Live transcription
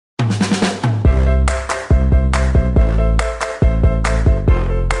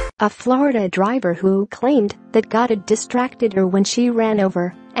A Florida driver who claimed that God had distracted her when she ran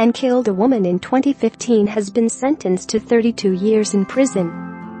over and killed a woman in 2015 has been sentenced to 32 years in prison.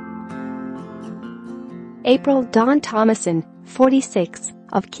 April Dawn Thomason, 46,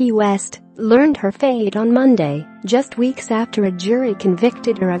 of Key West, learned her fate on Monday, just weeks after a jury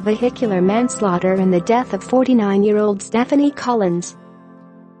convicted her of vehicular manslaughter in the death of 49-year-old Stephanie Collins.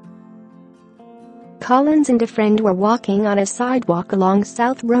 Collins and a friend were walking on a sidewalk along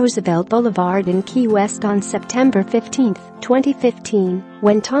South Roosevelt Boulevard in Key West on September 15, 2015,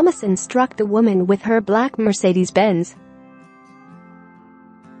 when Thomason struck the woman with her black Mercedes-Benz.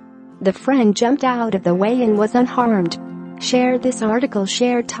 The friend jumped out of the way and was unharmed. This article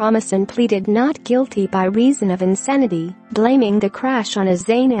shared Thomason pleaded not guilty by reason of insanity, blaming the crash on a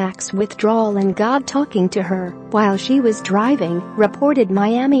Xanax withdrawal and God talking to her while she was driving, reported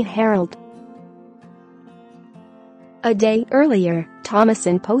Miami Herald. A day earlier,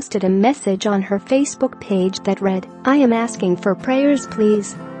 Thomason posted a message on her Facebook page that read, "I am asking for prayers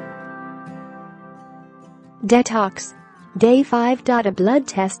please." Detox. Day 5. A blood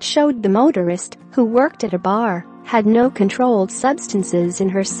test showed the motorist, who worked at a bar, had no controlled substances in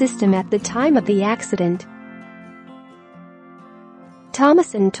her system at the time of the accident.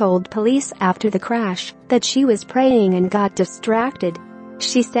 Thomason told police after the crash that she was praying and got distracted.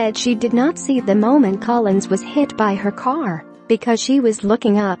 She said she did not see the moment Collins was hit by her car because she was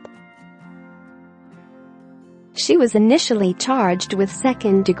looking up. She was initially charged with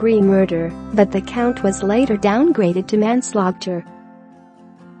second-degree murder, but the count was later downgraded to manslaughter.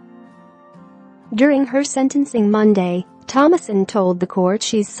 During her sentencing Monday, Thomason told the court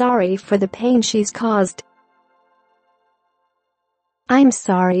she's sorry for the pain she's caused. "I'm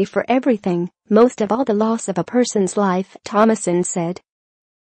sorry for everything, most of all the loss of a person's life," Thomason said.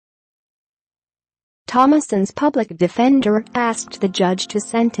 Thomason's public defender asked the judge to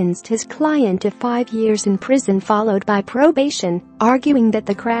sentence his client to 5 years in prison followed by probation, arguing that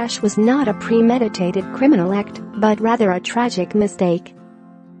the crash was not a premeditated criminal act, but rather a tragic mistake.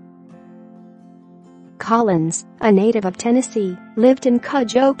 Collins, a native of Tennessee, lived in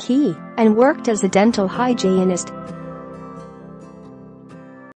Cudjoe Key and worked as a dental hygienist.